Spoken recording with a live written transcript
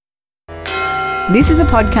This is a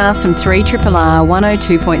podcast from 3RRR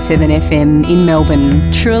 102.7 FM in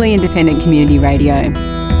Melbourne, truly independent community radio.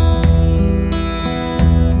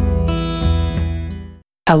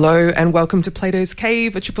 Hello and welcome to Plato's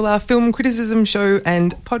Cave, a RRR film criticism show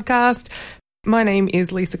and podcast. My name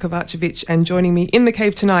is Lisa Kovacevic, and joining me in the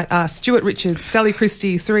cave tonight are Stuart Richards, Sally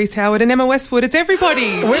Christie, Cerise Howard and Emma Westwood. It's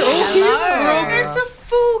everybody. We're all here. It's a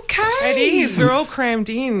full cave. It is. We're all crammed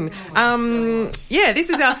in. This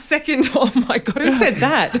is our second... Oh, my God, who said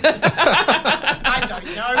that? I don't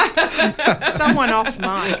know. Someone off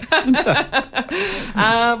mic.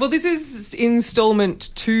 Well, this is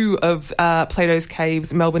instalment 2 of Plato's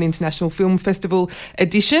Cave's Melbourne International Film Festival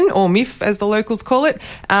edition, or MIFF as the locals call it.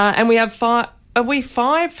 And we have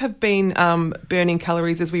five have been burning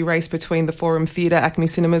calories as we race between the Forum Theatre, Acme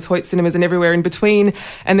Cinemas, Hoyt Cinemas and everywhere in between.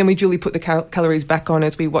 And then we duly put the calories back on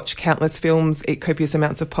as we watch countless films, eat copious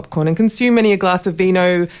amounts of popcorn and consume many a glass of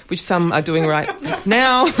vino, which some are doing right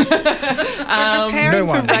now. Preparing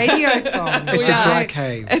for radiothon. It's a dry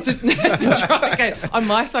cave. It's a dry cave. On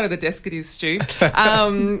my side of the desk it is, Stu.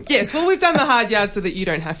 Yes, well, we've done the hard yards so that you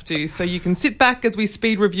don't have to. So you can sit back as we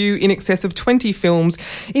speed review in excess of 20 films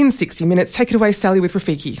in 60 minutes. Take it away, Sally, with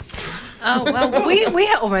Rafiki. Oh, well, we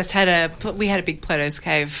almost had a big Plato's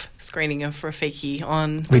Cave screening of Rafiki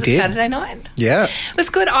on Saturday night. Yeah. It was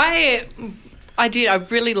good. I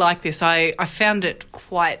really liked this. I found it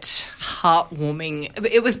quite heartwarming.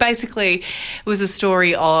 It was a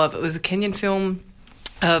story of, it was a Kenyan film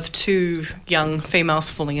of 2 young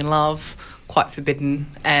females falling in love, quite forbidden,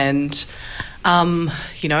 and,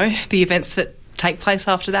 the events that take place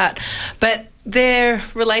after that. But their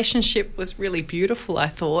relationship was really beautiful, I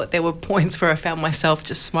thought. There were points where I found myself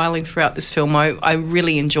just smiling throughout this film. I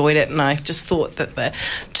really enjoyed it, and I just thought that the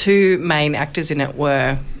 2 main actors in it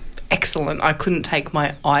were excellent. I couldn't take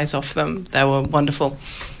my eyes off them. They were wonderful.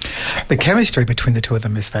 The chemistry between the 2 of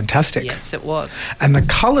them is fantastic. Yes, it was. And the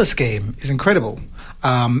colour scheme is incredible.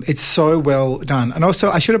 It's so well done. And also,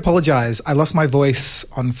 I should apologise. I lost my voice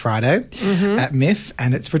on Friday at MIFF,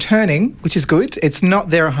 and it's returning, which is good. It's not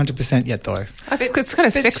there 100% yet, though. It's kind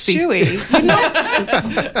of sexy. Stewie,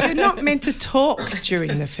 you're not meant to talk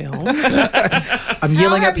during the films. I'm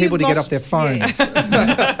yelling at people to get off their phones. So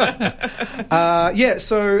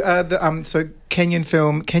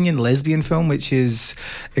Kenyan lesbian film, which is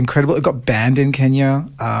incredible. It got banned in Kenya.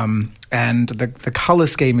 And the colour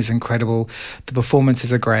scheme is incredible. The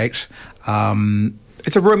performances are great.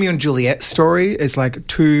 It's a Romeo and Juliet story. It's like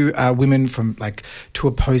 2 women from 2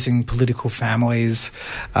 opposing political families,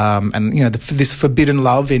 and this forbidden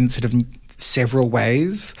love in sort of several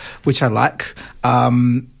ways, which I like.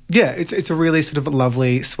 It's a really sort of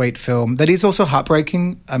lovely, sweet film that is also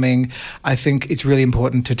heartbreaking. I mean, I think it's really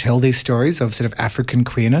important to tell these stories of sort of African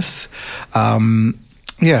queerness.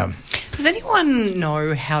 Does anyone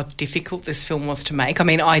know how difficult this film was to make? I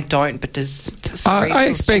mean, I don't, but does I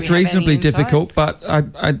expect reasonably difficult, but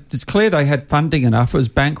it's clear they had funding enough. It was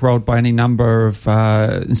bankrolled by any number of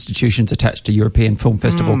institutions attached to European Film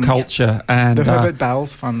Festival culture. And the Herbert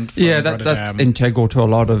Bowles Fund. That's integral to a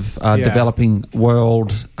lot of developing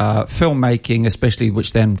world filmmaking, especially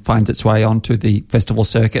which then finds its way onto the festival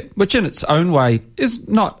circuit, which in its own way is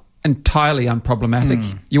not entirely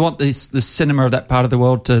unproblematic. You want the cinema of that part of the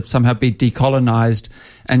world to somehow be decolonised,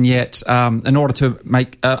 and yet in order to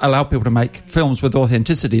allow people to make films with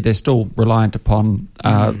authenticity, they're still reliant upon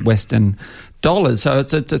Western dollars. So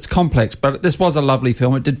it's complex, but this was a lovely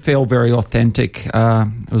film. It did feel very authentic.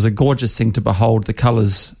 It was a gorgeous thing to behold. The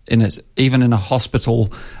colours in it, even in a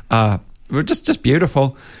hospital, were just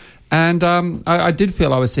beautiful. And I did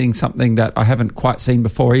feel I was seeing something that I haven't quite seen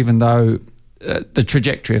before, even though the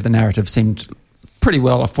trajectory of the narrative seemed pretty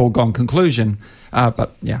well a foregone conclusion.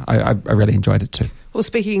 But I really enjoyed it too. Well,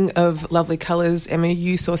 speaking of lovely colours, Emma,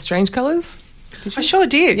 you saw Strange Colours? Did you? I sure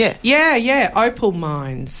did. Yeah. Opal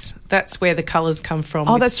Mines. That's where the colours come from.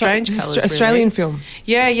 Oh, that's Strange Colours. Australian film.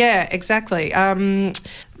 Yeah, exactly.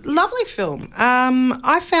 Lovely film.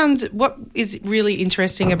 I found what is really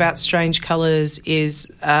interesting about Strange Colours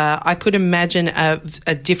is I could imagine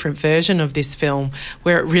a different version of this film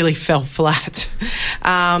where it really fell flat.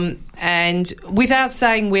 And without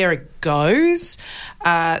saying where it goes,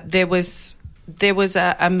 there was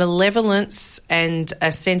a malevolence and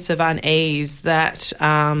a sense of unease that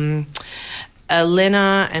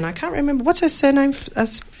Elena, and I can't remember, what's her surname?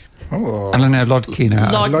 Elena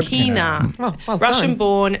Lodkina. Oh, well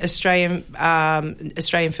Russian-born Australian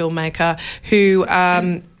filmmaker who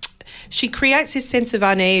she creates this sense of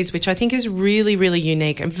unease, which I think is really, really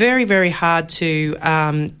unique and very, very hard to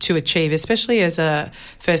achieve, especially as a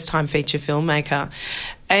first-time feature filmmaker.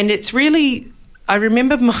 And it's really I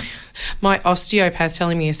remember my osteopath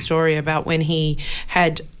telling me a story about when he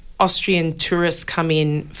had Austrian tourists come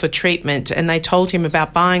in for treatment, and they told him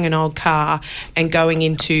about buying an old car and going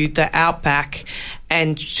into the outback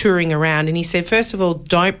and touring around. And he said, first of all,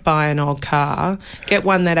 don't buy an old car. Get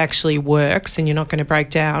one that actually works and you're not going to break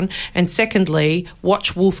down. And secondly,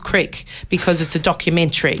 watch Wolf Creek because it's a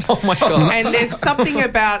documentary. Oh, my God. And there's something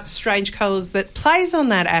about Strange Colours that plays on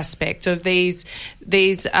that aspect of these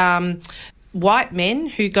white men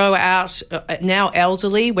who go out, now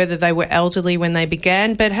elderly, whether they were elderly when they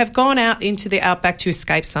began, but have gone out into the outback to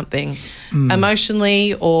escape something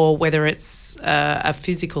emotionally, or whether it's a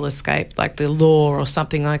physical escape like the law or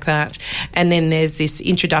something like that. And then there's this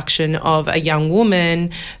introduction of a young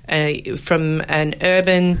woman from an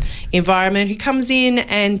urban environment who comes in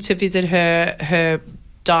and to visit her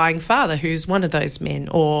dying father, who's one of those men,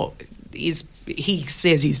 or he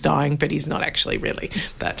says he's dying, but he's not actually really.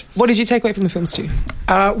 But what did you take away from the film, Stu?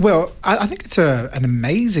 Well, I think it's an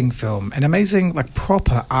amazing film, an amazing, like,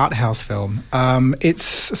 proper art house film. It's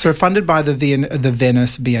sort of funded by the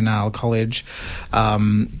Venice Biennale College.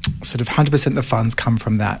 Sort of 100% of the funds come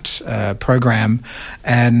from that program,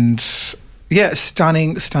 and yeah,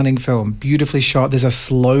 stunning film, beautifully shot. There's a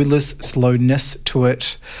slowness to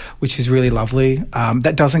it, which is really lovely.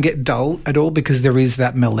 That doesn't get dull at all because there is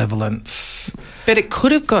that malevolence. But it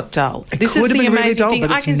could have got dull. This is the amazing thing.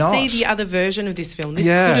 I can see the other version of this film. This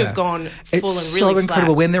could have gone full and really flat. It's so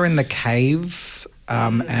incredible when they're in the caves.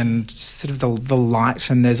 And sort of the light,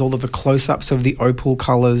 and there's all of the close-ups of the opal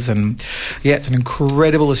colours, and yeah, it's an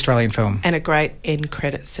incredible Australian film. And a great end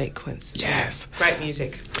credit sequence. Yes. Great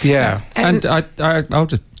music. Yeah. And I'll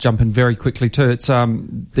just jump in very quickly too. It's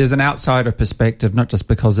there's an outsider perspective, not just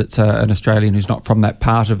because it's an Australian who's not from that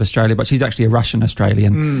part of Australia, but she's actually a Russian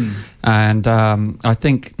Australian. And I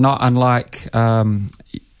think not unlike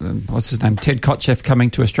what's his name, Ted Kotcheff coming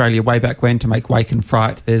to Australia way back when to make Wake and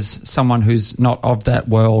Fright, there's someone who's not of that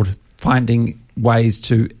world finding ways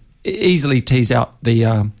to easily tease out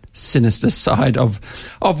the sinister side of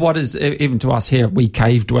what is, even to us here, we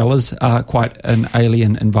cave dwellers, quite an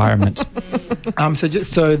alien environment.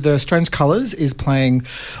 So the Strange Colours is playing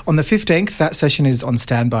on the 15th. That session is on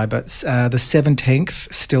standby, but the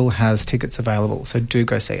 17th still has tickets available, so do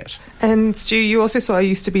go see it. And Stu, you also saw I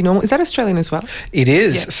Used to Be Normal. Is that Australian as well? It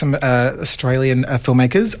is. Some Australian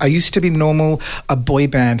filmmakers. I Used to Be Normal, a boy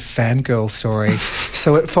band fangirl story.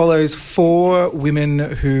 So it follows 4 women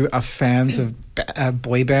who are fans of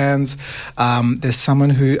boy bands. There's someone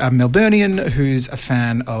who, a Melburnian, who's a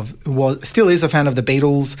fan of, still is a fan of the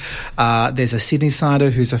Beatles. There's a Sydney-sider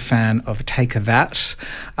who's a fan of Take That.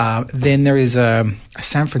 Then there is a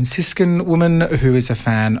San Franciscan woman who is a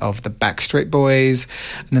fan of the Backstreet Boys.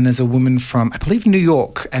 And then there's a woman from, I believe, New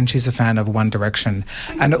York, and she's a fan of One Direction.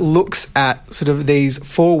 And it looks at sort of these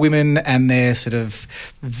 4 women and their sort of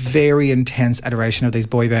very intense adoration of these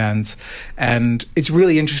boy bands. And it's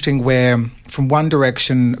really interesting where, from One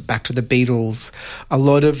Direction back to the Beatles, a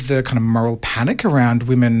lot of the kind of moral panic around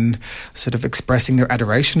women sort of expressing their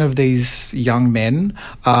adoration of these young men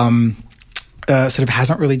sort of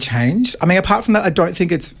hasn't really changed. I mean, apart from that, I don't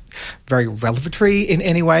think it's very revelatory in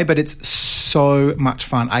any way, but it's so much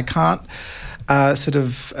fun. I can't sort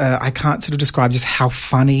of describe just how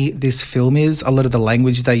funny this film is. A lot of the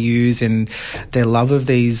language they use and their love of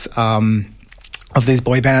these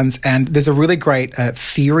boy bands, and there's a really great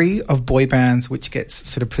theory of boy bands which gets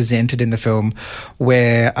sort of presented in the film,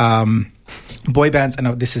 where boy bands, and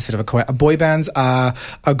this is sort of a quote, boy bands are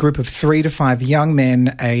a group of 3 to 5 young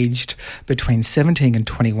men aged between 17 and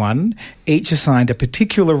 21, each assigned a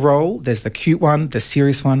particular role. There's the cute one, the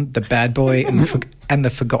serious one, the bad boy, and the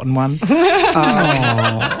forgotten one.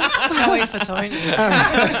 Joey Fatone.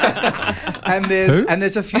 And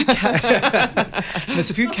there's a few there's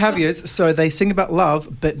a few caveats. So they sing about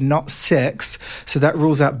love, but not sex. So that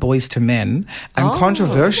rules out Boys to Men. And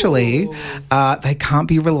controversially, they can't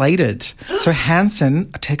be related. So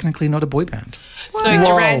Hanson are technically not a boy band. So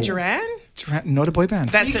Duran Duran, not a boy band.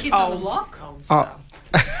 That's it. On the Block.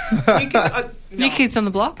 New Kids on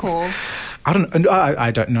the Block, or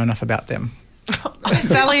I don't know enough about them.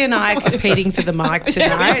 Sally and I are competing for the mic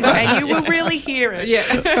tonight, and you will really hear it. Yeah.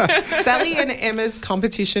 Sally and Emma's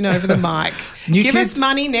competition over the mic. Give us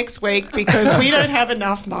money next week because we don't have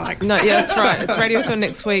enough mics. No, yeah, that's right. It's Radiothon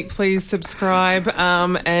next week. Please subscribe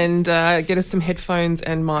and get us some headphones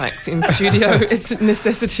and mics in studio. It's a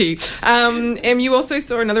necessity. Em, you also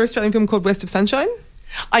saw another Australian film called West of Sunshine?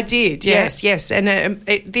 I did, yes. And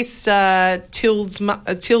this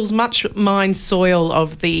tills much mine soil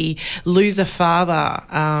of the loser father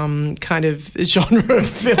kind of genre of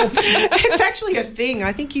film. It's actually a thing.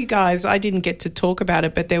 I think you guys, I didn't get to talk about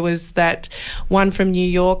it, but there was that one from New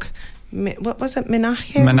York. What was it?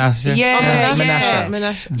 Menashe? Menashe. Yeah.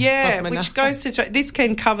 Menashe. Yeah, which goes to... This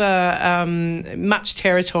can cover much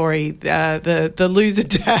territory. The loser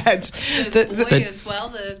dad. The boy as well,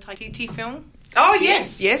 the Taititi film. Oh,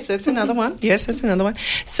 yes, that's another one.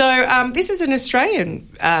 So this is an Australian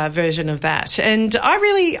version of that. And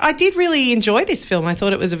I did really enjoy this film. I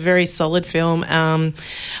thought it was a very solid film.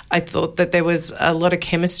 I thought that there was a lot of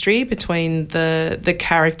chemistry between the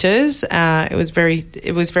characters. It was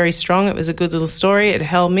very strong. It was a good little story. It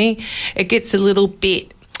held me. It gets a little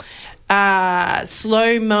bit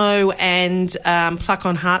slow-mo and pluck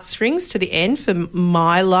on heartstrings to the end for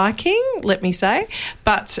my liking, let me say.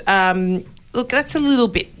 But... look, that's a little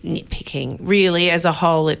bit nitpicking. Really, as a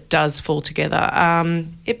whole, it does fall together.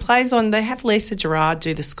 It plays on... They have Lisa Gerard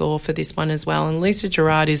do the score for this one as well, and Lisa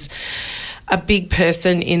Gerard is a big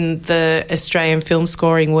person in the Australian film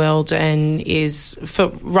scoring world and is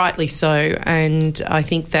rightly so, and I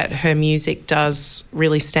think that her music does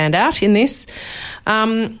really stand out in this.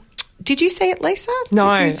 Did you see it, Lisa?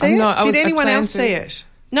 No, Did you see it? Did anyone else see to. it?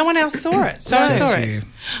 No one else saw it. So I saw it.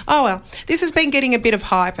 Oh, well. This has been getting a bit of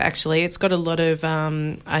hype, actually. It's got a lot of,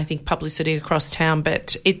 I think, publicity across town,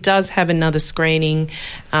 but it does have another screening.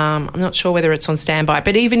 I'm not sure whether it's on standby,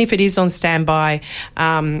 but even if it is on standby,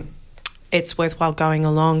 it's worthwhile going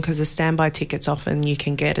along because the standby tickets, often you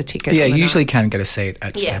can get a ticket. Yeah, you usually can get a seat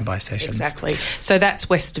at standby sessions. Exactly. So that's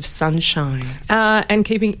West of Sunshine. And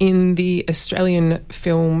keeping in the Australian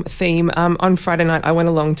film theme, on Friday night I went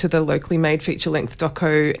along to the locally made feature-length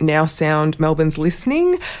doco Now Sound, Melbourne's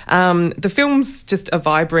Listening. The film's just a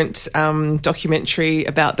vibrant documentary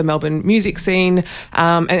about the Melbourne music scene,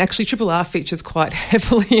 and actually Triple R features quite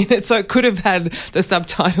heavily in it, so it could have had the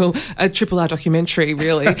subtitle a Triple R documentary,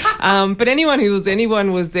 really. But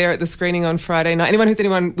anyone was there at the screening on Friday night. Anyone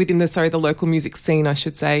within the local music scene, I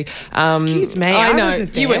should say. Excuse me, I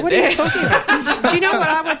wasn't there. What are you talking about? Do you know what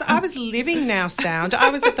I was? I was living Now Sound.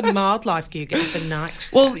 I was at the Mildlife gig at the night.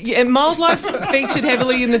 Well, yeah, Mildlife featured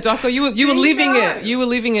heavily in the doco. You were living it. You were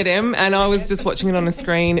living it, Em, and I was just watching it on a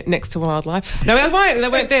screen next to Wildlife. No, they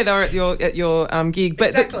weren't there. They were at your gig. But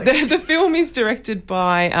exactly. the film is directed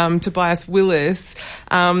by Tobias Willis,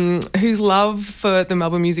 whose love for the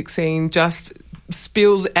Melbourne music scene just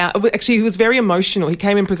spills out. Actually, he was very emotional. He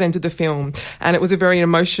came and presented the film, and it was a very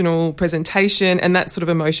emotional presentation, and that sort of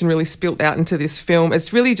emotion really spilt out into this film.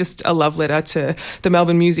 It's really just a love letter to the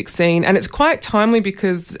Melbourne music scene, and it's quite timely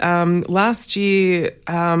because last year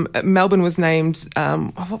Melbourne was named,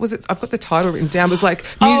 what was it? I've got the title written down. It was like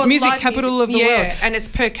music capital of the world. Yeah, and it's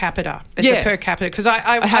per capita. It's a per capita, because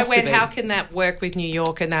I went, how can that work with New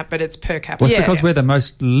York and that, but it's per capita. Well, it's because we're the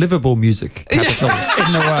most livable music capital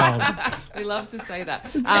in the world. We love to say that.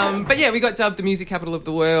 But yeah, we got dubbed the music capital of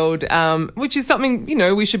the world, which is something,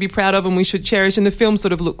 we should be proud of and we should cherish. And the film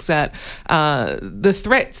sort of looks at the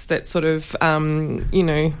threats that sort of,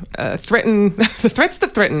 threaten, the threats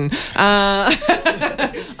that threaten.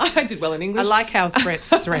 I did well in English. I like how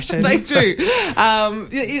threats threaten. They do. All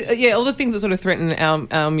the things that sort of threaten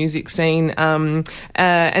our music scene.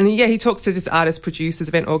 He talks to just artists, producers,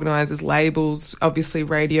 event organisers, labels, obviously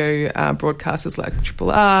radio broadcasters like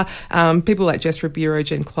Triple R, people like Jess Ribeiro,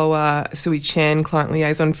 Jen Cloa, Sui Chen, client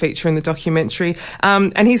liaison feature in the documentary.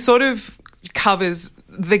 And he sort of covers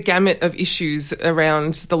the gamut of issues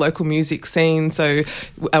around the local music scene. So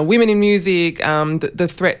women in music, the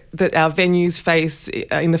threat that our venues face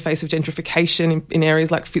in the face of gentrification in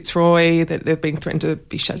areas like Fitzroy, that they've been threatened to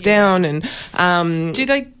be shut down. And do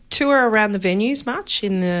they tour around the venues much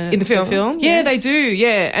in the film? Yeah, they do.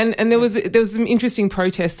 Yeah, and there was some interesting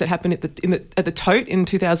protests that happened at the Tote in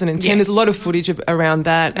 2010. Yes. There's a lot of footage around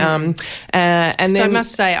that. And then I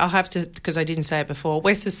must say, I'll have to, because I didn't say it before,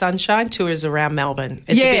 West of Sunshine tours around Melbourne.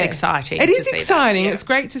 It's a bit exciting. It is exciting. It's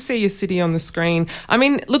great to see your city on the screen. I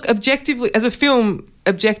mean, look, objectively, as a film.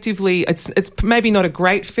 Objectively, it's maybe not a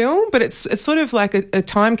great film, but it's sort of like a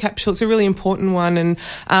time capsule. It's a really important one, and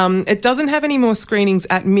it doesn't have any more screenings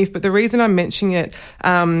at MIFF. But the reason I'm mentioning it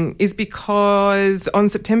is because on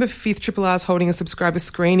September 5th, Triple R is holding a subscriber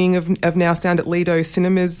screening of Now Sound at Lido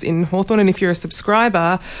Cinemas in Hawthorn. And if you're a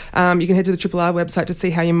subscriber, you can head to the Triple R website to see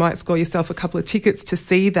how you might score yourself a couple of tickets to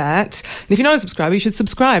see that. And if you're not a subscriber, you should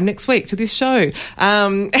subscribe next week to this show.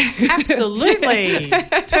 Absolutely.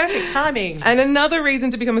 Perfect timing. And another reason reason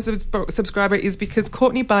to become a subscriber is because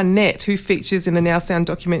Courtney Barnett, who features in the Now Sound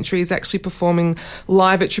documentary, is actually performing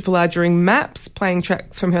live at Triple R during MAPS, playing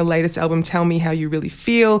tracks from her latest album, Tell Me How You Really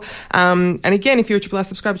Feel. And again, if you're a Triple R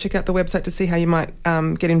subscriber, check out the website to see how you might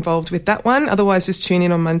get involved with that one. Otherwise, just tune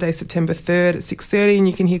in on Monday, September 3rd at 6:30 and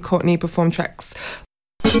you can hear Courtney perform tracks.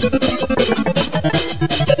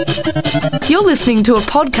 You're listening to a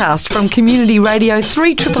podcast from Community Radio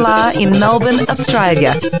 3RRR in Melbourne,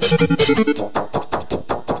 Australia.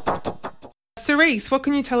 Cerise, what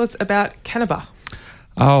can you tell us about Canberra?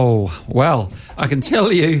 Oh, well, I can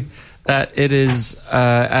tell you that it is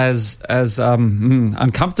as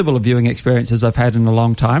uncomfortable a viewing experience as I've had in a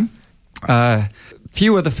long time.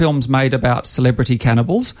 Few of the films made about celebrity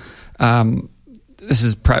cannibals. This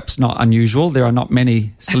is perhaps not unusual. There are not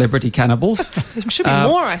many celebrity cannibals. There should be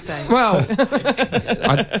more, I say. Well,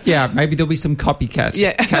 maybe there'll be some copycat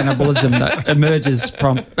cannibalism that emerges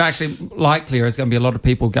from... Actually, likely there's going to be a lot of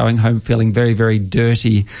people going home feeling very, very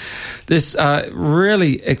dirty. This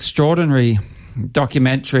really extraordinary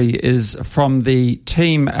documentary is from the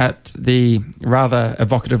team at the rather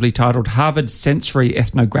evocatively titled Harvard Sensory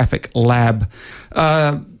Ethnographic Lab.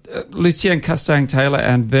 Lucien Castaigne-Taylor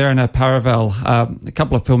and Verna Paravel, a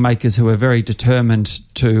couple of filmmakers who are very determined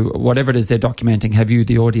to, whatever it is they're documenting, have you,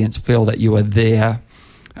 the audience, feel that you are there.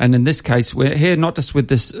 And in this case, we're here not just with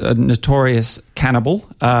this notorious cannibal,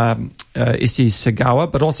 Issei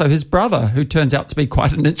Sagawa, but also his brother, who turns out to be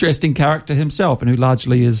quite an interesting character himself and who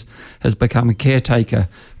largely has become a caretaker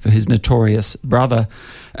for his notorious brother.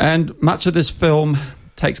 And much of this film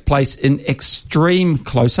takes place in extreme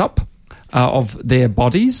close-up of their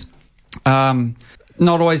bodies. Not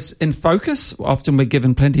always in focus. Often we're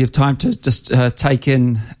given plenty of time to just take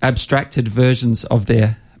in abstracted versions of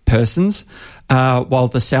their persons, while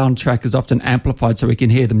the soundtrack is often amplified so we can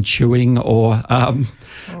hear them chewing or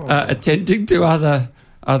attending to other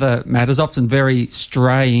matters, often very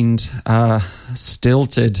strained,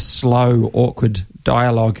 stilted, slow, awkward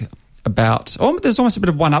dialogue about... there's almost a bit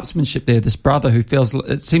of one-upsmanship there. This brother who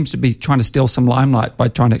it seems to be trying to steal some limelight by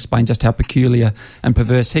trying to explain just how peculiar and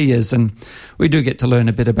perverse he is, and we do get to learn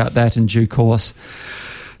a bit about that in due course.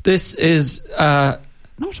 This is not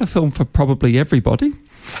a film for probably everybody.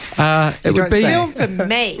 It would be film for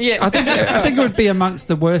me. Yeah. I think it would be amongst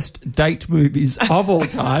the worst date movies of all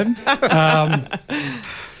time.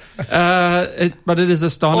 But it is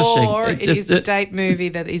astonishing. Or it is a date movie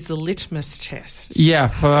that is the litmus test.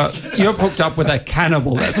 Yeah, you're hooked up with a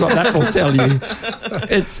cannibal. That's what that will tell you.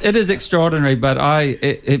 It is extraordinary, but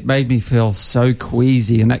it made me feel so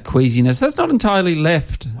queasy, and that queasiness has not entirely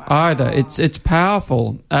left either. It's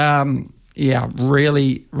powerful.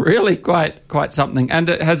 Really, really quite something. And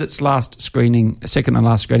it has its second and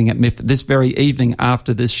last screening at MIFF this very evening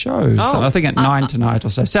after this show. So I think at 9 tonight or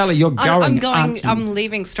so. Sally, you're going, aren't you? I'm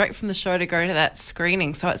leaving straight from the show to go to that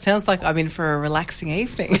screening, so it sounds like I'm in for a relaxing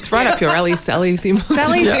evening. It's right up your alley, Sally.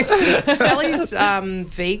 Sally's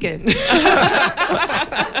vegan.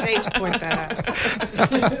 Just need to point that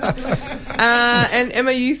out. And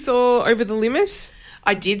Emma, you saw Over the Limit?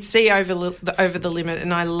 I did see Over the Limit,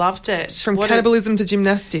 and I loved it. From cannibalism to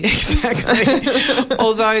gymnastics. Exactly.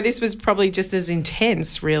 Although this was probably just as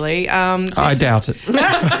intense, really. I doubt it.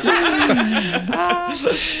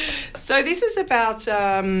 So this is about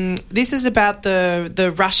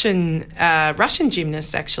the Russian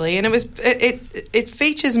gymnasts, actually, and it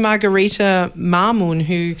features Margarita Marmun,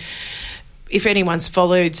 who, if anyone's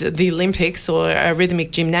followed the Olympics or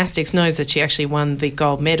rhythmic gymnastics, knows that she actually won the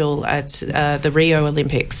gold medal at the Rio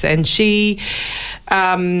Olympics. And she,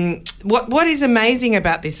 what is amazing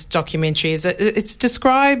about this documentary is that it's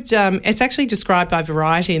described. It's actually described by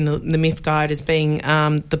Variety in the MIFF Guide as being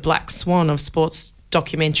the black swan of sports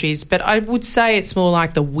documentaries, but I would say it's more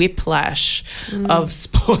like the whiplash of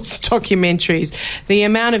sports documentaries. The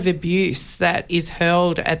amount of abuse that is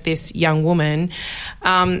hurled at this young woman,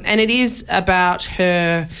 and it is about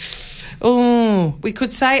her, we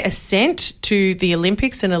could say ascent to the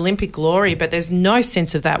Olympics and Olympic glory, but there's no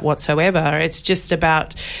sense of that whatsoever. It's just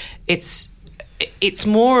about, it's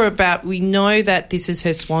more about, we know that this is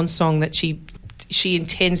her swan song, that she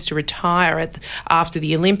intends to retire after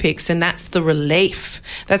the Olympics, and that's the relief.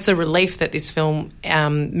 That's the relief that this film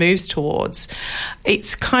moves towards.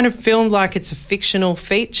 It's kind of filmed like it's a fictional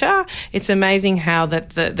feature. It's amazing how that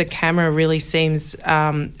the camera really seems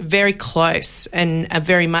very close and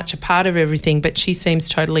very much a part of everything, but she seems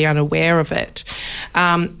totally unaware of it,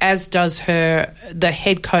 as does the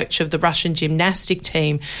head coach of the Russian gymnastic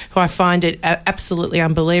team, who I find it absolutely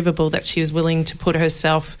unbelievable that she was willing to put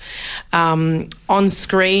herself on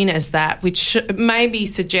screen as that, which maybe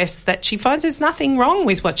suggests that she finds there's nothing wrong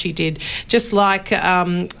with what she did. Just like,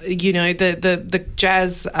 the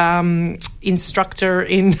jazz instructor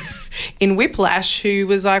in Whiplash, who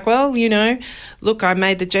was like, well, look, I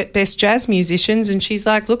made the best jazz musicians, and she's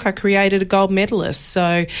like, look, I created a gold medalist.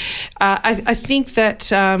 So I think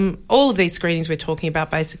that all of these screenings we're talking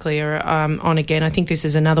about basically are on again. I think this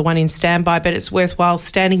is another one in standby, but it's worthwhile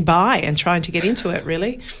standing by and trying to get into it,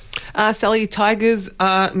 really. Sally, tigers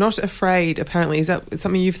are not afraid, apparently. Is that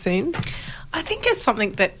something you've seen? I think it's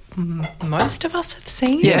something that most of us have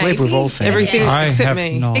seen. Yeah, we've all seen everything I except have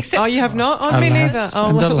me. not. Oh, you have not? Oh, me neither. Oh,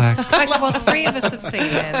 And alack. Well, 3 of us have seen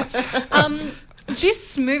it.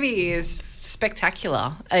 This movie is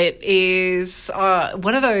spectacular. It is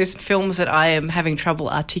one of those films that I am having trouble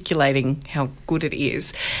articulating how good it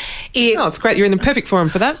is. It's great. You're in the perfect forum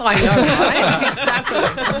for that. I know, right? Exactly.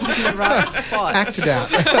 In the right spot. Act it out.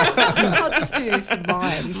 I'll just do some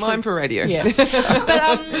mimes. Mime for radio. Yeah.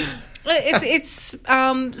 But it's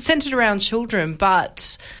centred around children,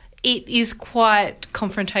 but it is quite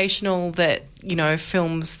confrontational that,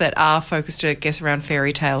 films that are focused, I guess, around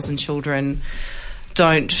fairy tales and children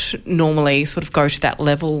don't normally sort of go to that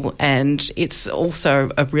level, and it's also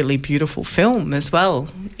a really beautiful film as well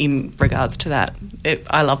in regards to that.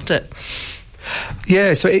 I loved it.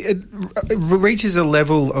 Yeah, so it reaches a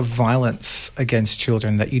level of violence against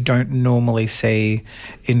children that you don't normally see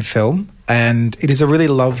in film, and it is a really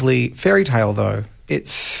lovely fairy tale, though.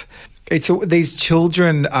 These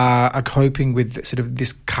children are coping with sort of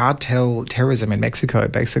this cartel terrorism in Mexico,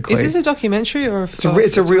 basically. Is this a documentary or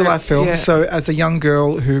it's a real life film? Yeah. So as a young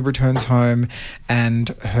girl who returns home and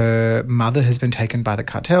her mother has been taken by the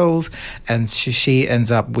cartels, and she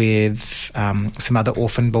ends up with some other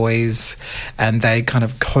orphan boys, and they kind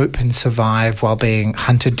of cope and survive while being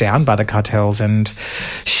hunted down by the cartels, and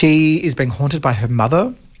she is being haunted by her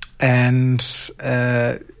mother, and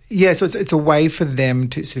so it's a way for them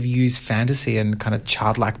to sort of use fantasy and kind of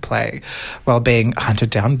childlike play while being hunted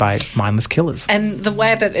down by mindless killers. And the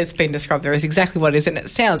way that it's been described there is exactly what it is, and it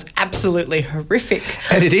sounds absolutely horrific.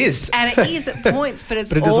 And it is. And it is at points, but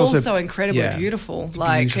it's also incredibly beautiful. It's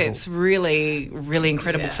beautiful. beautiful. It's really, really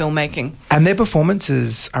incredible filmmaking. And their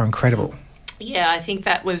performances are incredible. Yeah, I think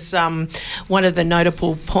that was one of the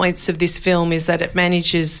notable points of this film, is that it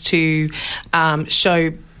manages to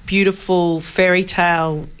show beautiful fairy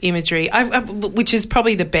tale imagery, which is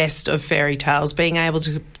probably the best of fairy tales, being able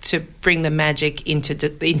to bring the magic into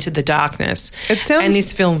the darkness. And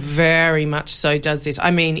this film very much so does this.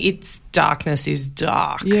 I mean, its darkness is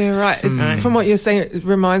dark. Yeah, right. From what you're saying, it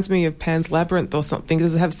reminds me of Pan's Labyrinth or something.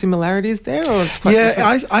 Does it have similarities there? Or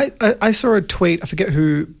I saw a tweet, I forget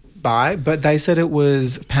who but they said it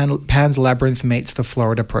was Pan's Labyrinth meets the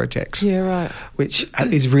Florida Project. Yeah, right. Which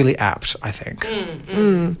is really apt, I think.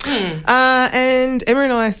 And Emma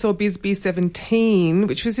and I saw Bisbee 17,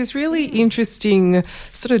 which was this really interesting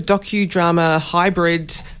sort of docudrama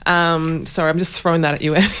hybrid. Sorry, I'm just throwing that at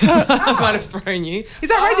you. I might have thrown you. Is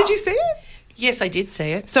that right? Did you see it? Yes, I did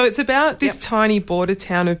see it. So it's about this tiny border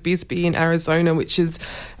town of Bisbee in Arizona, which is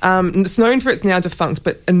it's known for its now defunct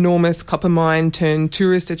but enormous copper mine turned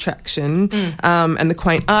tourist attraction, and the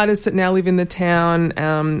quaint artists that now live in the town,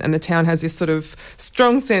 and the town has this sort of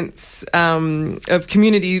strong sense of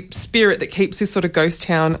community spirit that keeps this sort of ghost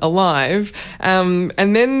town alive. And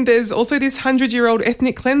then there's also this 100-year-old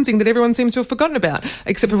ethnic cleansing that everyone seems to have forgotten about,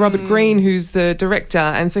 except for Robert Greene, who's the director.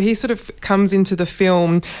 And so he sort of comes into the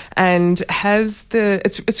film and has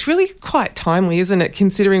it's really quite timely, isn't it,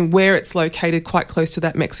 considering where it's located, quite close to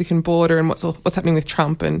that Mexican border and what's happening with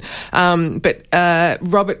Trump. And but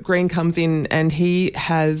Robert Greene comes in and he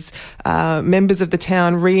has members of the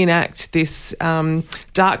town reenact this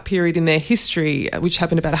dark period in their history, which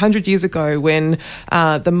happened about 100 years ago, when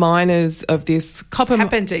the miners of this copper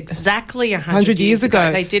happened exactly 100 years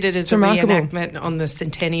ago. They did it as a reenactment on the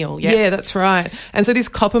centennial. Yeah, that's right. And so this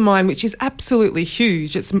copper mine, which is absolutely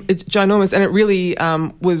huge, it's ginormous, and it really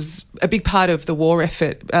was a big part of the war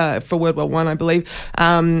effort for World War I believe.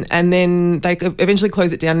 And then they eventually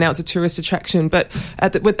closed it down. Now it's a tourist attraction. But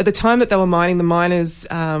at the time that they were mining, the miners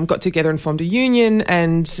got together and formed a union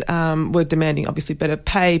and were demanding, obviously, better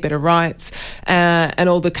pay, better rights. And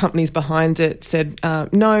all the companies behind it said,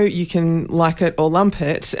 no, you can like it or lump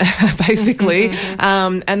it, basically.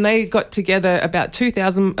 And they got together, about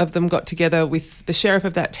 2,000 of them got together with the sheriff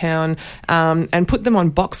of that town and put them on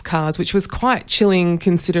boxcars, which was quite chilling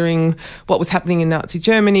considering on what was happening in Nazi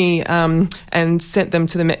Germany, and sent them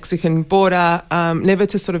to the Mexican border, never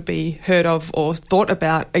to sort of be heard of or thought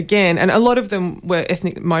about again. And a lot of them were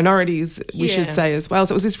ethnic minorities, we should say as well.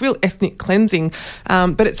 So it was this real ethnic cleansing.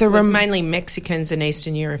 But it was mainly Mexicans and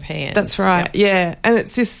Eastern Europeans. That's right. Yeah. And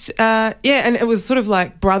it's just, and it was sort of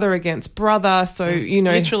like brother against brother. So,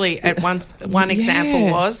 literally at one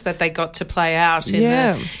example was that they got to play out in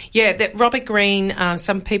that Robert Greene,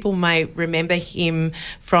 some people may remember him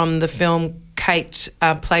from the film Kate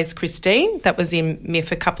Plays Christine that was in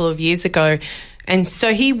MIFF a couple of years ago. And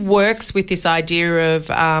so he works with this idea of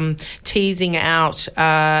teasing out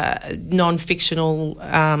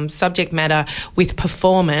non-fictional subject matter with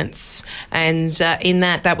performance. And in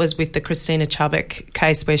that was with the Christina Chubbuck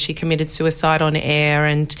case where she committed suicide on air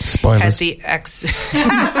and Spoilers. had the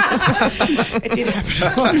it did happen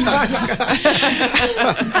a long time ago.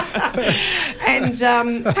 And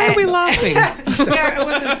why are we laughing? It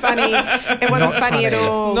wasn't funny. It wasn't funny at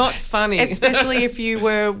all. Not funny. Especially if you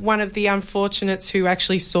were one of the unfortunates who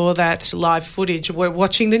actually saw that live footage, were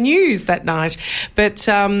watching the news that night. But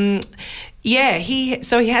he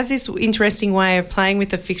has this interesting way of playing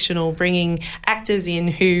with the fictional, bringing actors in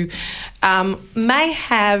who may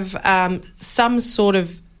have some sort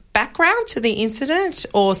of background to the incident,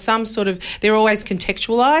 or some sort of, they're always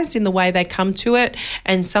contextualised in the way they come to it,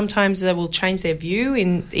 and sometimes they will change their view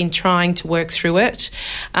in trying to work through it.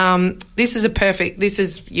 This is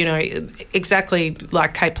exactly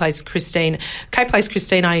like Kate Plays Christine. Kate Plays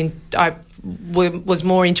Christine, I was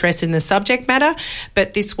more interested in the subject matter,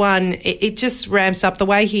 but this one, it just ramps up the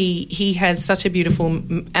way he has such a beautiful,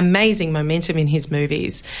 amazing momentum in his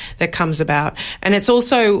movies that comes about. And it's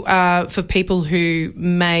also for people who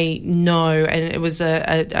may know, and it was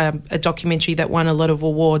a documentary that won a lot of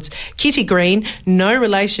awards. Kitty Green, no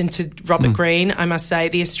relation to Robert Greene, I must say,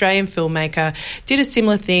 the Australian filmmaker, did a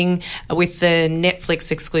similar thing with the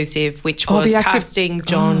Netflix exclusive, which was casting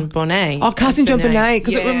John Bonet. Oh, casting John Bonet,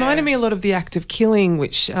 because it reminded me a lot of The Act of Killing,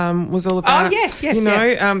 which was all about... Oh, yes.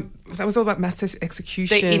 That was all about mass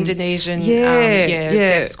executions. The Indonesian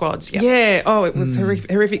death squads. Yep. Yeah. Oh, it was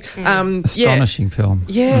horrific. Astonishing film.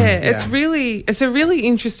 Yeah, it's a really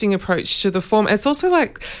interesting approach to the form. It's also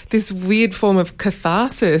like this weird form of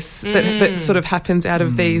catharsis that sort of happens out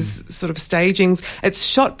of these sort of stagings. It's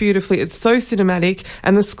shot beautifully. It's so cinematic,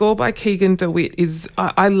 and the score by Keegan DeWitt is...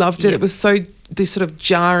 I loved it. Yep. It was so... this sort of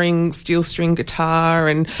jarring steel string guitar,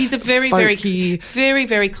 and he's a very, very, very,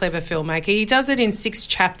 very clever filmmaker. He does it in 6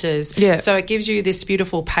 chapters, so it gives you this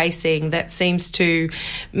beautiful pacing that seems to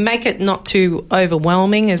make it not too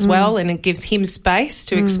overwhelming as well, and it gives him space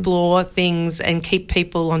to explore things and keep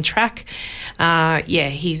people on track.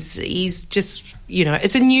 He's just...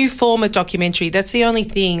 it's a new form of documentary. That's the only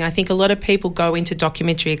thing. I think a lot of people go into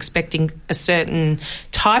documentary expecting a certain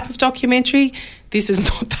type of documentary. This is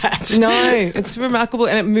not that. No, it's remarkable,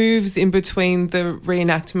 and it moves in between the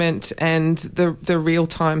reenactment and the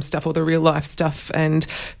real-time stuff, or the real-life stuff, and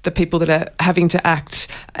the people that are having to act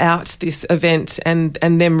out this event and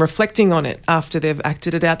them reflecting on it after they've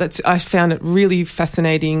acted it out. I found it really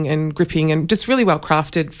fascinating and gripping, and just really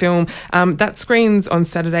well-crafted film. That screens on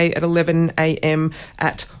Saturday at 11 a.m.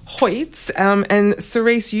 at Hoyt's. And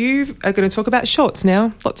Cerise, you are going to talk about shorts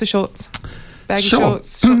now. Lots of shorts. Baggy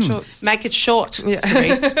shorts, short shorts. Make it short,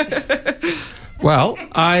 Cerise. Well,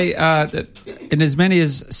 in as many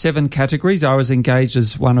as 7 categories, I was engaged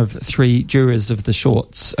as one of 3 jurors of the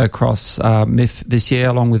shorts across MIFF this year,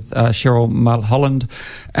 along with Cheryl Mulholland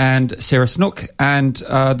and Sarah Snook. And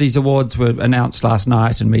these awards were announced last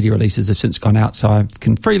night, and media releases have since gone out, so I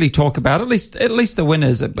can freely talk about at least the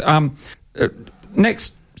winners.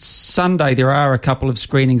 Next Sunday, there are a couple of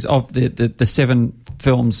screenings of the 7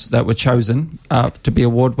 films that were chosen to be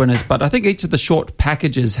award winners, but I think each of the short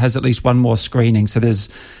packages has at least one more screening. So there's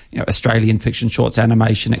Australian fiction shorts,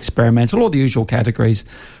 animation, experimental, all the usual categories.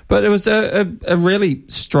 But it was a really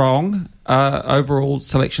strong overall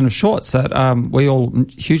selection of shorts that we all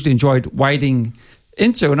hugely enjoyed wading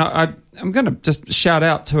into. And I'm going to just shout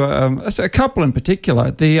out to a couple in particular.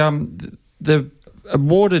 The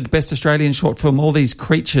awarded Best Australian Short Film, All These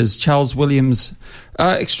Creatures, Charles Williams,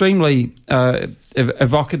 extremely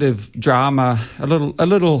evocative drama, a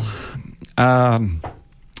little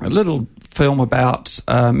film about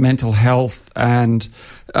mental health and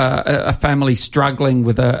a family struggling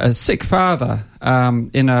with a sick father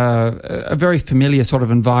in a very familiar sort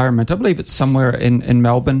of environment. I believe it's somewhere in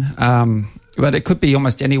Melbourne. But it could be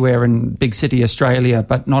almost anywhere in big city Australia,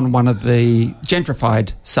 but not in one of the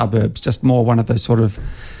gentrified suburbs, just more one of those sort of,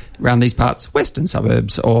 around these parts, western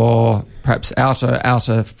suburbs, or perhaps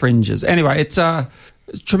outer fringes. Anyway, it's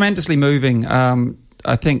tremendously moving.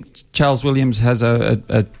 I think Charles Williams has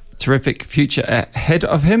a terrific future ahead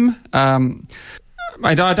of him.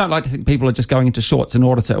 I don't like to think people are just going into shorts in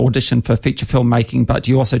order to audition for feature filmmaking, but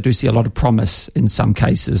you also do see a lot of promise in some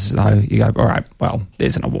cases. So you go, all right, well,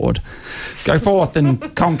 there's an award. Go forth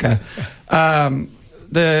and conquer.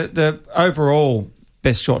 The overall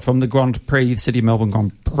best short film, the Grand Prix, the City of Melbourne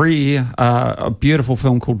Grand Prix, a beautiful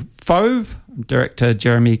film called Fauve, director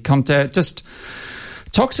Jeremy Comte. Just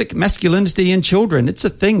toxic masculinity in children. It's a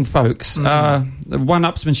thing, folks.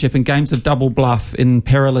 One-upsmanship in games of double bluff in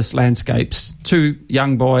perilous landscapes. Two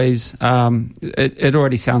young boys. It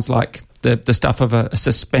already sounds like the stuff of a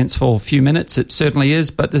suspenseful few minutes. It certainly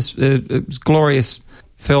is, but this glorious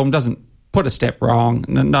film doesn't put a step wrong.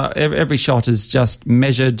 No, every shot is just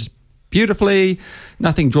measured beautifully.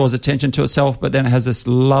 Nothing draws attention to itself, but then it has this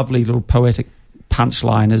lovely little poetic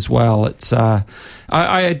punchline as well. It's I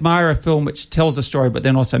admire a film which tells a story but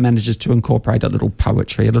then also manages to incorporate a little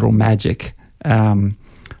poetry, a little magic.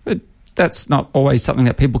 That's not always something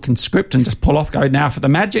that people can script and just pull off, go now for the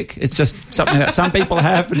magic. It's just something that some people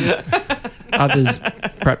have and others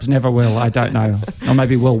perhaps never will, I don't know, or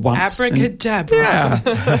maybe will once. Abracadabra.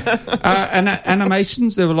 And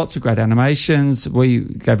animations, there were lots of great animations. We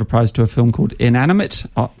gave a prize to a film called Inanimate,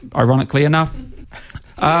 ironically enough.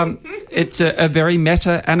 It's a very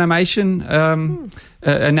meta animation.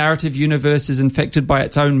 A narrative universe is infected by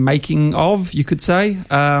its own making of, you could say.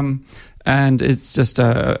 And it's just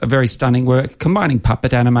a very stunning work, combining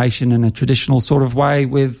puppet animation in a traditional sort of way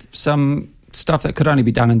with some stuff that could only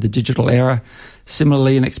be done in the digital era.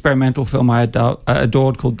 Similarly, an experimental film I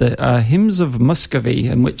adored called the Hymns of Muscovy,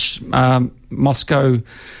 in which Moscow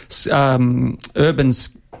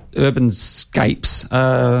urbanscapes,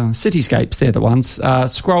 cityscapes, they're the ones,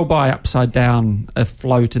 scroll by upside down,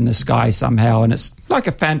 afloat in the sky somehow, and it's like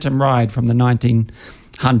a phantom ride from the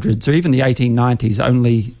 1900s or even the 1890s,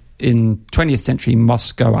 only in 20th century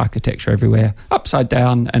Moscow architecture everywhere, upside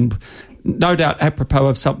down, and no doubt apropos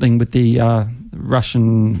of something with the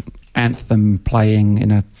Russian anthem playing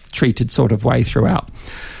in a treated sort of way throughout.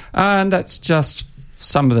 And that's just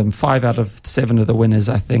some of them, 5 out of 7 of the winners,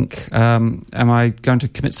 I think. Am I going to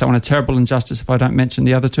commit someone a terrible injustice if I don't mention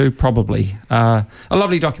the other 2? Probably. A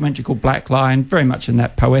lovely documentary called Black Line, very much in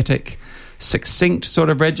that poetic, succinct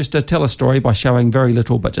sort of register. Tell a story by showing very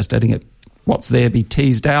little, but just letting it, what's there, be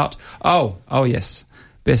teased out. Oh yes.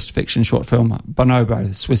 Best fiction short film, Bonobo,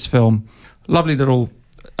 the Swiss film. Lovely little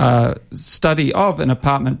study of an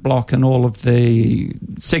apartment block and all of the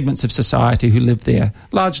segments of society who live there.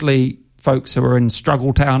 Largely folks who are in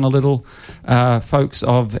struggle town a little, folks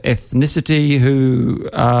of ethnicity who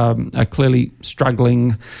are clearly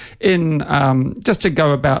struggling in just to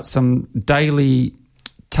go about some daily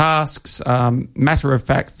tasks,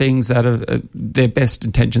 matter-of-fact things that are their best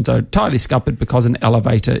intentions are entirely scuppered because an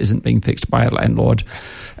elevator isn't being fixed by a landlord.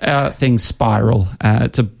 Things spiral.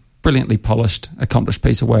 It's a brilliantly polished, accomplished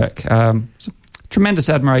piece of work. Tremendous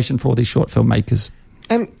admiration for all these short filmmakers.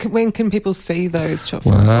 And when can people see those short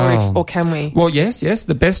films, or can we? Well, yes.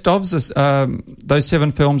 The best ofs, those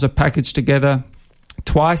 7 films are packaged together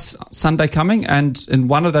twice, Sunday coming, and in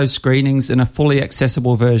one of those screenings in a fully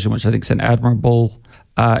accessible version, which I think is an admirable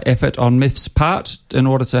effort on MIFF's part in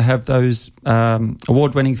order to have those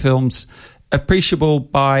award-winning films appreciable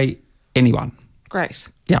by anyone. Great.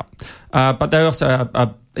 Yeah. But they also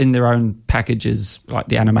are in their own packages, like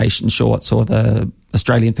the animation shorts or the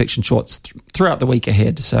Australian fiction shorts throughout the week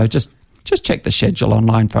ahead. So just check the schedule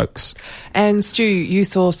online, folks. And Stu, you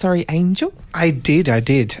saw Sorry Angel? I did.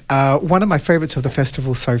 One of my favourites of the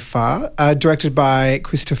festival so far, directed by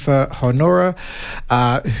Christopher Honora,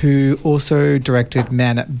 who also directed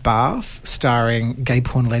Man at Bath, starring gay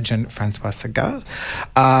porn legend Francois Sagard.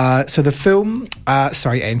 So the film,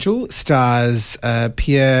 Sorry Angel, stars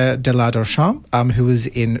Pierre Deladourchamp, who was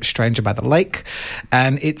in Stranger by the Lake,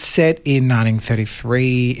 and it's set in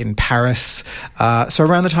 1933 in Paris, so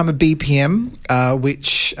around the time of BPM,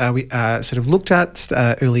 which we sort of looked at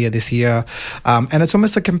earlier this year. And it's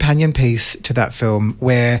almost a companion piece to that film,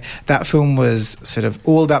 where that film was sort of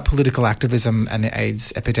all about political activism and the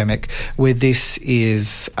AIDS epidemic, where this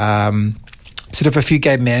is sort of a few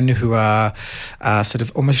gay men who are sort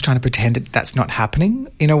of almost trying to pretend that's not happening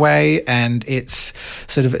in a way. And it's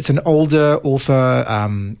an older author,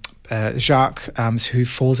 Jacques, who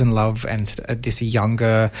falls in love and this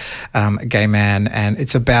younger gay man, and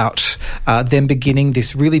it's about them beginning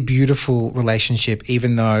this really beautiful relationship,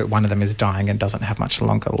 even though one of them is dying and doesn't have much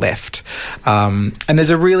longer left. And there's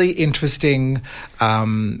a really interesting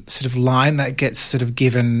sort of line that gets sort of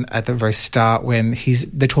given at the very start when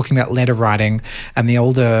they're talking about letter writing, and the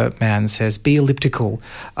older man says, "Be elliptical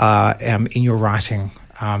in your writing."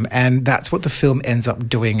 And that's what the film ends up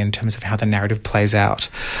doing in terms of how the narrative plays out,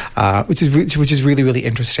 which is really, really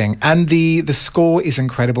interesting. And the score is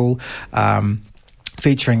incredible,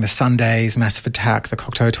 featuring the Sundays, Massive Attack, the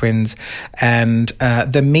Cocteau Twins, and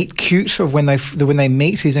the meet cute of when they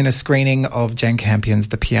meet is in a screening of Jane Campion's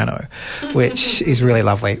The Piano, which is really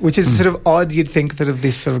lovely. Which is sort of odd. You'd think that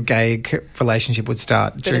this sort of gay relationship would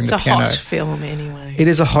start during The Piano. It's a hot film anyway. It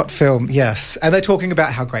is a hot film, yes. And they're talking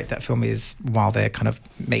about how great that film is while they're kind of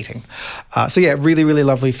meeting. So yeah, really, really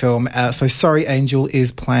lovely film. So Sorry Angel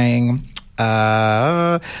is playing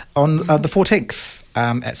on the 14th.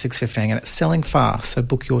 At 6:15, and it's selling fast, so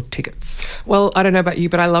book your tickets. Well, I don't know about you,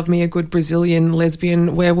 but I love me a good Brazilian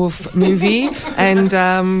lesbian werewolf movie, and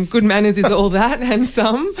Good Manners is all that and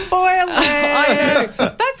some. Spoilers!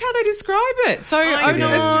 That's how they describe it. So I know,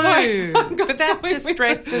 it's but that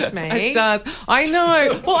distresses me. It does. I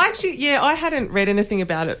know. Well, actually, yeah, I hadn't read anything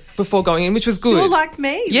about it before going in, which was good. You're like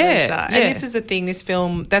me, yeah, Lisa. And this is the thing, this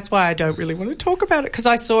film, that's why I don't really want to talk about it, because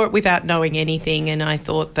I saw it without knowing anything, and I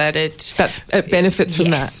thought that it benefits from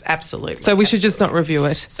yes, that. Absolutely. So we should just not review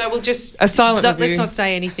it. So we'll just... A silent review. Let's not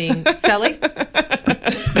say anything. Sally?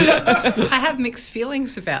 I have mixed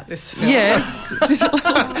feelings about this film. Yes.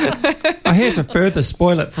 I hear to further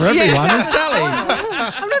spoil it for everyone is Sally.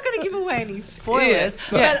 I'm not going to give away any spoilers.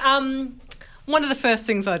 Yeah. But one of the first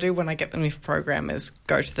things I do when I get the MIFF program is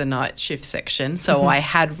go to the night shift section. So I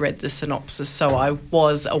had read the synopsis, so I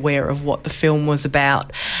was aware of what the film was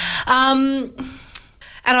about.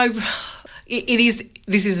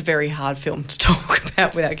 This is a very hard film to talk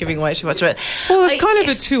about without giving away too much of it. Well, it's kind of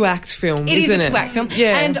a two-act film, isn't it? It is a two-act film.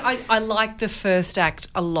 Yeah. And I liked the first act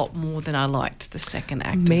a lot more than I liked the second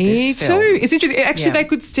act Me of this film. too. It's interesting. Actually, they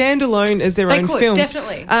could stand alone as their own films.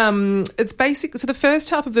 Definitely. It's basic. So the first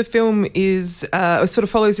half of the film is sort of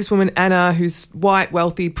follows this woman, Anna, who's white,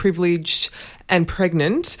 wealthy, privileged, and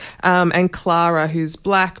pregnant, and Clara, who's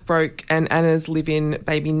black, broke, and Anna's live-in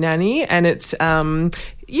baby nanny. And it's,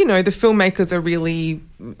 the filmmakers are really,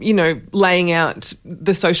 laying out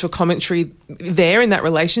the social commentary there in that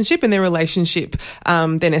relationship, and their relationship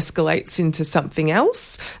then escalates into something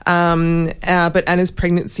else. But Anna's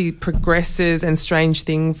pregnancy progresses and strange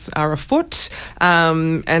things are afoot,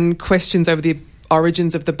 and questions over the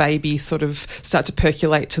origins of the baby sort of start to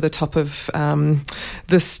percolate to the top of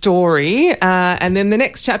the story, and then the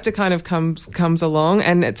next chapter kind of comes along,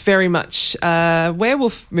 and it's very much a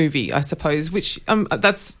werewolf movie, I suppose. Which and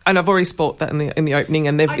I've already spoiled that in the opening,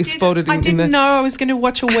 and they've spoiled it. I didn't know I was going to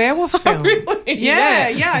watch a werewolf film. Oh, really?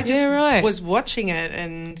 Yeah. I just was watching it,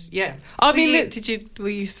 and yeah. I mean, were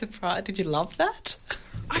you surprised? Did you love that?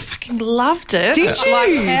 I fucking loved it. Did you?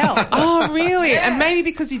 Like hell. Oh, really? Yeah. And maybe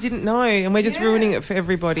because you didn't know, and we're just ruining it for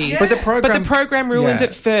everybody. Yeah. But the program ruined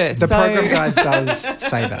it first. The program guide does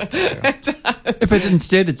say that. It does. If it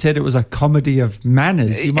instead said it was a comedy of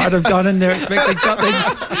manners, you might have gone in there expecting something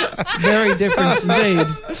very different indeed.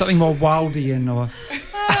 Something more Wildian or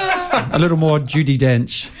a little more Judi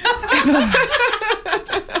Dench.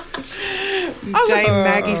 Dame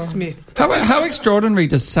Maggie Smith. How extraordinary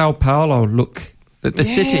does Sao Paulo look? The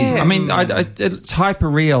city. I mean, it's hyper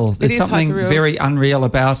real. There's something hyper-real. very unreal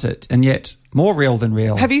about it, and yet more real than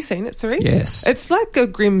real. Have you seen it, Cerise? Yes. It's like a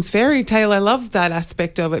Grimm's fairy tale. I love that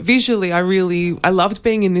aspect of it. Visually, I loved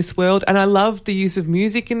being in this world, and I loved the use of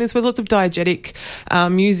music in this world, lots of diegetic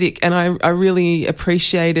music, and I really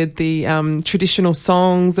appreciated the traditional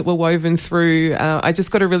songs that were woven through. I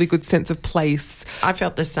just got a really good sense of place. I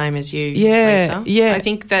felt the same as you, Yeah, Lisa. yeah. I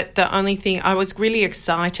think that the only thing, I was really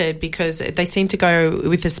excited because they seemed to go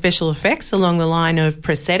with the special effects along the line of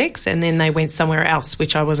prosthetics, and then they went somewhere else,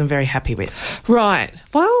 which I wasn't very happy with. Right.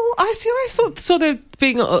 Well, I saw there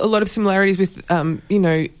being a lot of similarities with,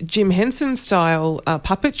 Jim Henson style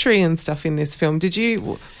puppetry and stuff in this film. Did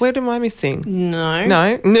you? Where am I missing? No.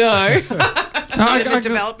 The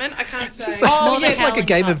development, I can't say. It's like a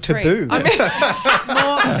game of Taboo. More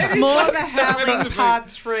the Howling Part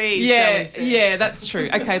 3. Yeah, that's true.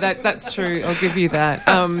 Okay, that's true. I'll give you that.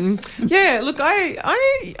 Look,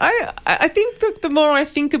 I think that the more I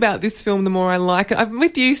think about this film, the more I like it. I'm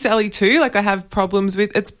with you, Sally, too. Like, I have problems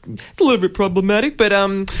with it's a little bit problematic, but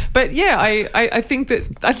yeah, I think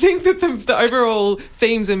that the overall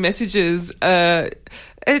themes and messages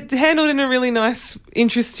It handled in a really nice,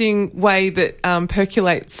 interesting way that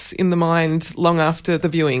percolates in the mind long after the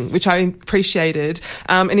viewing, which I appreciated.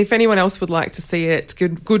 And if anyone else would like to see it,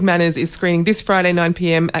 Good Manners is screening this Friday 9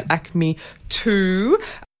 p.m. at ACME 2.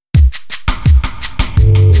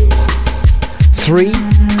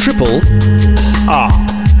 3RRR.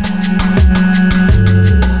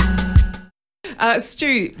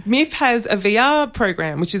 Stu, MIFF has a VR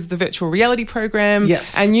program, which is the virtual reality program.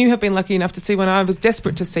 Yes. And you have been lucky enough to see one. I was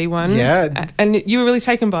desperate to see one. Yeah. And you were really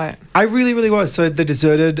taken by it. I really, really was. So The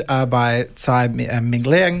Deserted by Tsai Ming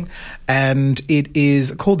Liang, and it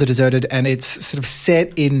is called The Deserted, and it's sort of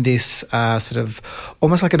set in this sort of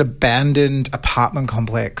almost like an abandoned apartment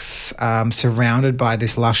complex surrounded by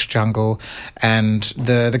this lush jungle, and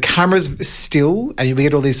the camera's still, and you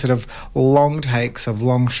get all these sort of long takes of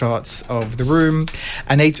long shots of the room,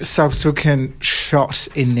 and each subsequent shot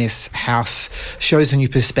in this house shows a new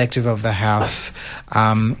perspective of the house,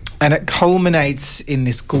 and it culminates in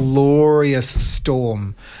this glorious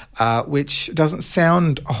storm, which doesn't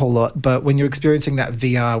sound a whole lot, but when you're experiencing that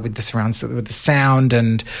VR with the surrounds, with the sound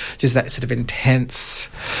and just that sort of intense.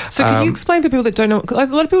 So can you explain for people that don't know? A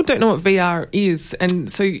lot of people don't know what VR is,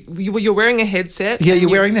 and so you're wearing a headset. Yeah, you're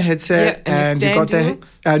wearing the headset, yeah, and you've got the.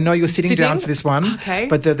 No, you're sitting down for this one. Okay.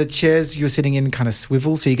 But the chairs you're sitting in kind of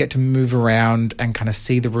swivel, so you get to move around and kind of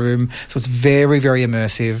see the room. So it's very, very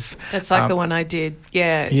immersive. That's like the one I did.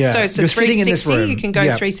 Yeah. Yeah. So it's a You're sitting in this 360. room. You can go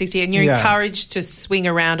Yeah. 360, and you're Yeah. encouraged to swing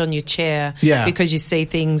around on your chair. Yeah. Because you see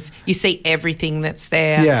things. You see everything that's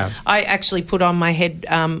there. Yeah. I actually put on my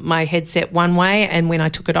headset one way, and when I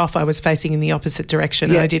took it off, I was facing in the opposite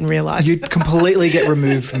direction, and I didn't realise. You'd completely get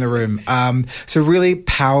removed from the room. So really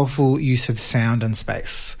powerful use of sound and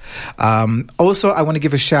space. Also, I want to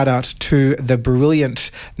give a shout out to the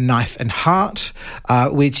brilliant Knife and Heart,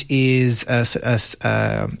 which is a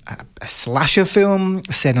slasher film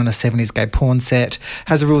set on a 70s gay porn set,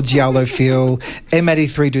 has a real giallo feel.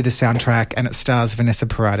 M83 do the soundtrack, and it stars Vanessa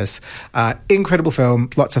Paradis. Incredible film,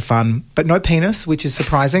 lots of fun, but no penis, which is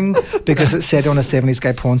surprising because it's set on a 70s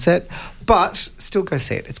gay porn set. But still go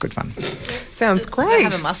see it. It's good fun. Sounds Does great. it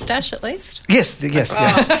have a mustache at least? Yes.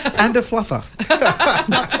 And a fluffer.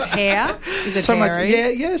 Lots of hair. Is it So much,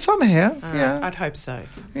 hairy? yeah, some hair. Yeah. I'd hope so.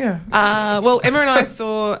 Yeah. Well, Emma and I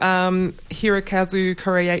saw Hirokazu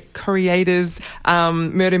Koreeda's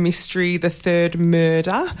murder mystery, The Third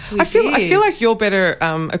Murder. I feel like you're better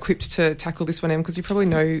equipped to tackle this one, Em, because you probably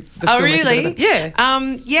know the film. Oh, really? Yeah.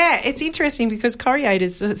 Yeah, it's interesting because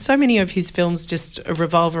Koreeda's, so many of his films just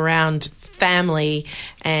revolve around family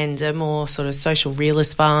and more sort of social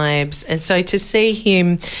realist vibes. And so to see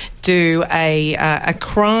him do a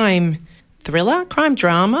crime thriller, crime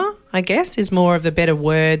drama, I guess, is more of the better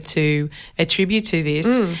word to attribute to this,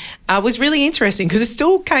 was really interesting because it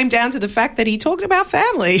still came down to the fact that he talked about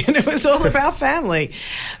family and it was all about family.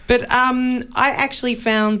 But I actually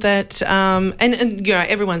found that, and you know,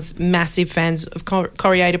 everyone's massive fans of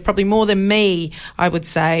Koreeda, probably more than me, I would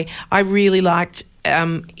say. I really liked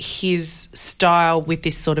his style with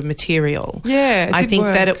this sort of material. Yeah, I think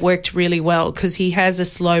work. that it worked really well because he has a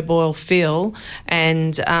slow boil feel,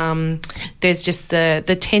 and there's just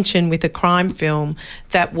the tension with a crime film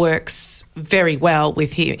that works very well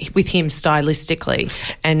with him stylistically,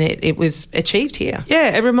 and it was achieved here.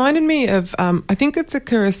 Yeah, it reminded me of I think it's a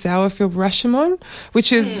Kurosawa film, Rashomon,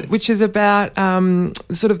 which is about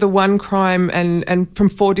sort of the one crime and from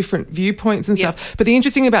four different viewpoints and stuff. But the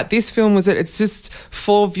interesting about this film was that it's just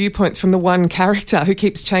four viewpoints from the one character who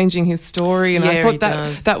keeps changing his story, and I thought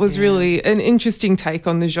that was really an interesting take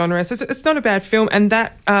on the genre. So it's not a bad film, and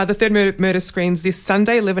that The Third Murder screens this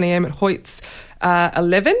Sunday 11 a.m. at Hoyt's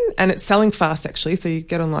 11, and it's selling fast actually, so you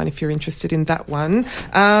get online if you're interested in that one.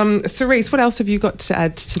 Cerise, what else have you got to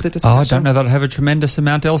add to the discussion? I don't know that I have a tremendous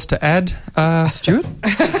amount else to add, Stuart.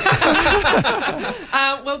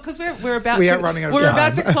 Well, because we're about running out of we're time.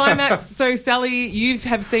 about to climax. So Sally, you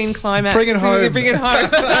have seen climax. Bring it home. Bring it home.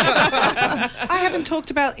 I haven't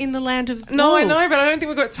talked about In the Land of No, I Wolves. know, but I don't think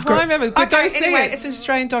we've got time, Emma. But go see anyway, it. it's an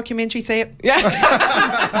Australian documentary. See it.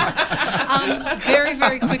 Very,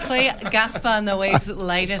 very quickly, Gaspar Noé's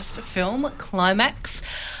latest film, Climax,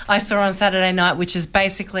 I saw on Saturday night, which is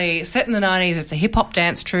basically set in the 90s. It's a hip-hop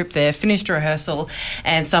dance troupe. They're finished rehearsal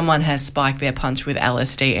and someone has spiked their punch with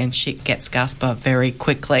LSD and shit gets Gaspar very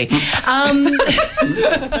quickly.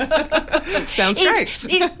 Sounds great.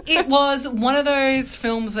 It was one of those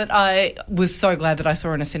films that I was so glad that I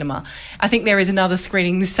saw in a cinema. I think there is another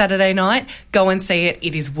screening this Saturday night. Go and see it.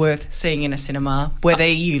 It is worth seeing in a cinema. Whether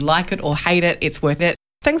you like it or hate it, it's worth it.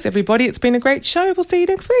 Thanks, everybody. It's been a great show. We'll see you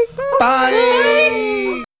next week.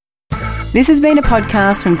 Bye. This has been a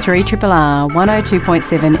podcast from 3RRR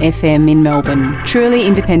 102.7 FM in Melbourne. Truly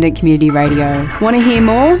independent community radio. Want to hear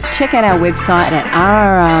more? Check out our website at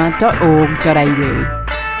rrr.org.au.